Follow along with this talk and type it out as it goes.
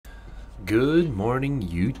Good morning,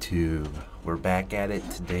 YouTube. We're back at it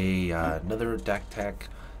today. Another deck tech.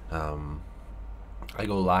 Um, I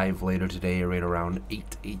go live later today, right around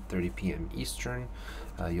 8:30 p.m. Eastern.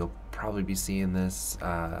 You'll probably be seeing this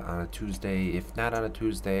on a Tuesday. If not on a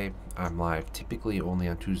Tuesday, I'm live. Typically only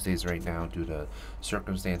on Tuesdays right now due to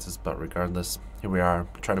circumstances. But regardless, here we are.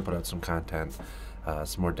 Trying to put out some content,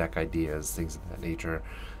 some more deck ideas, things of that nature.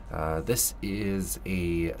 This is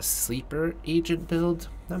a Sleeper Agent build.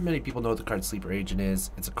 Not many people know what the card Sleeper Agent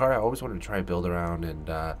is. It's a card I always wanted to try build around, and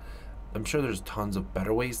I'm sure there's tons of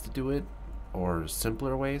better ways to do it, or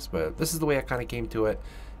simpler ways, but this is the way I kind of came to it.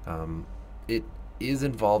 It is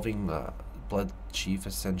involving Blood Chief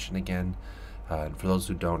Ascension again. And for those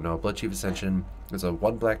who don't know, Blood Chief Ascension is a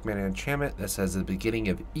 1 black mana enchantment that says at the beginning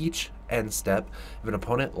of each end step, if an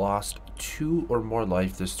opponent lost 2 or more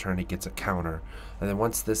life this turn, it gets a counter. And then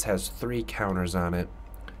once this has 3 counters on it,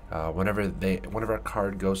 whenever a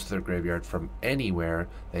card goes to their graveyard from anywhere,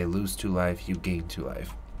 they lose 2 life, you gain 2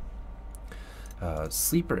 life.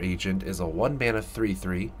 Sleeper Agent is a 1 mana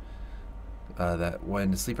 3/3 that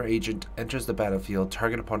when Sleeper Agent enters the battlefield,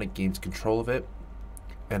 target opponent gains control of it,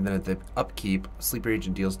 and then at the upkeep, Sleeper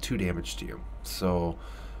Agent deals 2 damage to you. So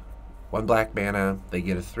 1 black mana, they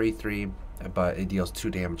get a 3/3, but it deals 2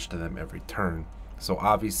 damage to them every turn. So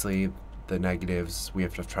obviously the negatives, we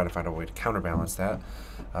have to try to find a way to counterbalance that.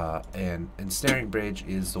 And Ensnaring Bridge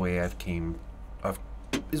is the way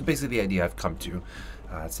is basically the idea I've come to.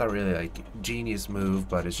 It's not really like genius move,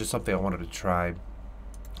 but it's just something I wanted to try.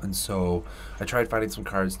 And so I tried finding some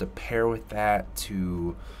cards to pair with that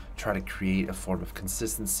to try to create a form of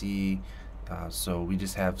consistency. So we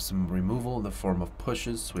just have some removal in the form of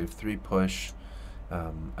pushes. So we have 3 push.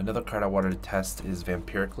 Another card I wanted to test is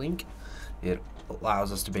Vampiric Link. It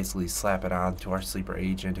allows us to basically slap it on to our Sleeper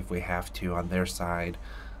Agent if we have to on their side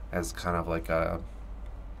as kind of like a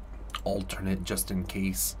alternate just in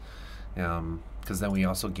case. Because then we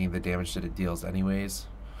also gain the damage that it deals anyways.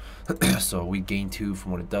 So we gain 2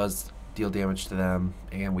 from what it does, deal damage to them,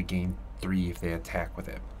 and we gain 3 if they attack with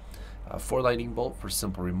it. 4 Lightning Bolt for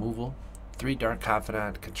simple removal. 3 Dark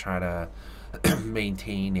Confidant can try to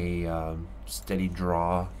maintain a steady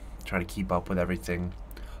draw, try to keep up with everything.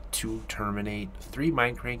 2 Terminate. 3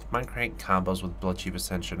 Mind Crank. Mind Crank combos with Blood Chief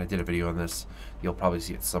Ascension. I did a video on this. You'll probably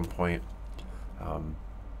see it at some point.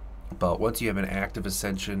 But once you have an active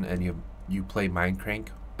Ascension and you play Mind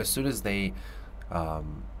Crank, as soon as they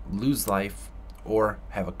lose life or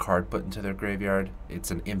have a card put into their graveyard,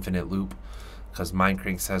 it's an infinite loop, because Mind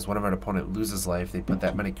Crank says whenever an opponent loses life, they put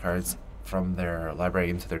that many cards from their library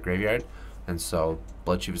into their graveyard. And so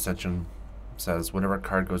Blood Chief Ascension says whenever a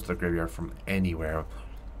card goes to their graveyard from anywhere,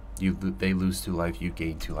 they lose 2 life, you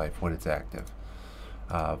gain 2 life when it's active.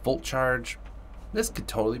 Volt Charge. This could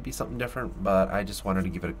totally be something different, but I just wanted to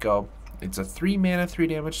give it a go. It's a 3 mana 3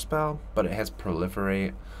 damage spell, but it has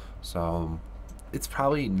Proliferate, so it's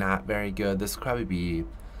probably not very good. This could probably be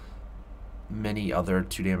many other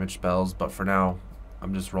 2 damage spells, but for now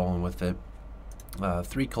I'm just rolling with it.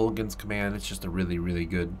 3 Kolaghan's Command. It's just a really, really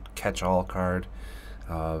good catch-all card.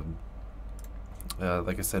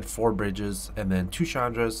 Like I said, 4 Bridges, and then 2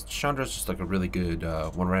 Chandras. Chandra's just like a really good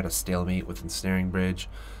when we're at a stalemate with Ensnaring Bridge.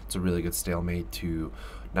 It's a really good stalemate to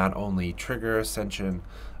not only trigger Ascension,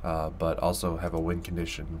 but also have a win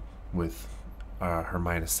condition with her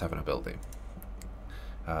 -7 ability.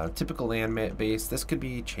 Typical land base. This could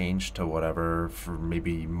be changed to whatever for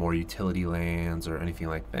maybe more utility lands or anything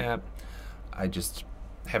like that. I just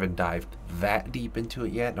haven't dived that deep into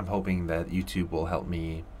it yet. I'm hoping that YouTube will help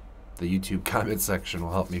me. The YouTube comment section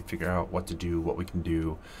will help me figure out what to do, what we can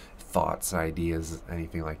do, thoughts, ideas,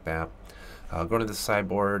 anything like that. Going to the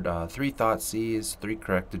sideboard, 3 Thoughtseize, 3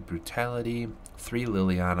 Corrected Brutality, 3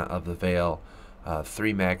 Liliana of the Veil,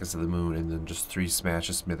 3 Magus of the Moon, and then just 3 Smash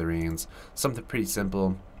of Smithereens. Something pretty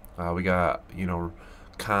simple. We got,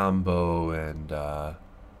 combo and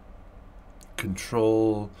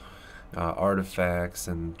control, artifacts,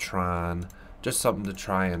 and Tron. Just something to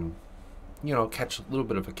try and, catch a little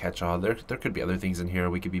bit of a catch-all. There could be other things in here.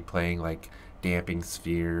 We could be playing like Damping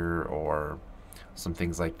Sphere or some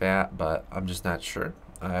things like that, but I'm just not sure.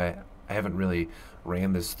 I haven't really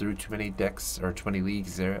ran this through too many decks or too many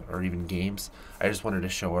leagues there or even games. I just wanted to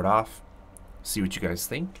show it off, see what you guys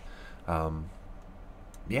think.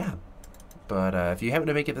 Yeah, but if you happen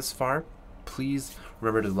to make it this far, please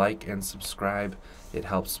remember to like and subscribe. It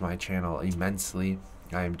helps my channel immensely.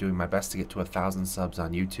 I am doing my best to get to 1,000 subs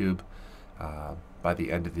on YouTube by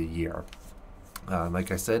the end of the year.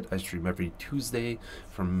 Like I said, I stream every Tuesday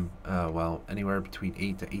from, anywhere between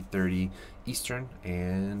 8 to 8:30 Eastern,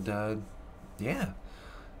 and yeah.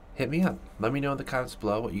 hit me up. Let me know in the comments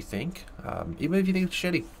below what you think. Even if you think it's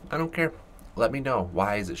shitty, I don't care. Let me know.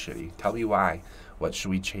 Why is it shitty? Tell me why. What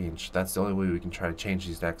should we change? That's the only way we can try to change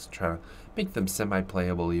these decks and try to make them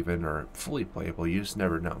semi-playable even, or fully playable. You just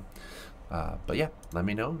never know. But yeah, let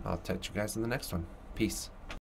me know. I'll catch you guys in the next one. Peace.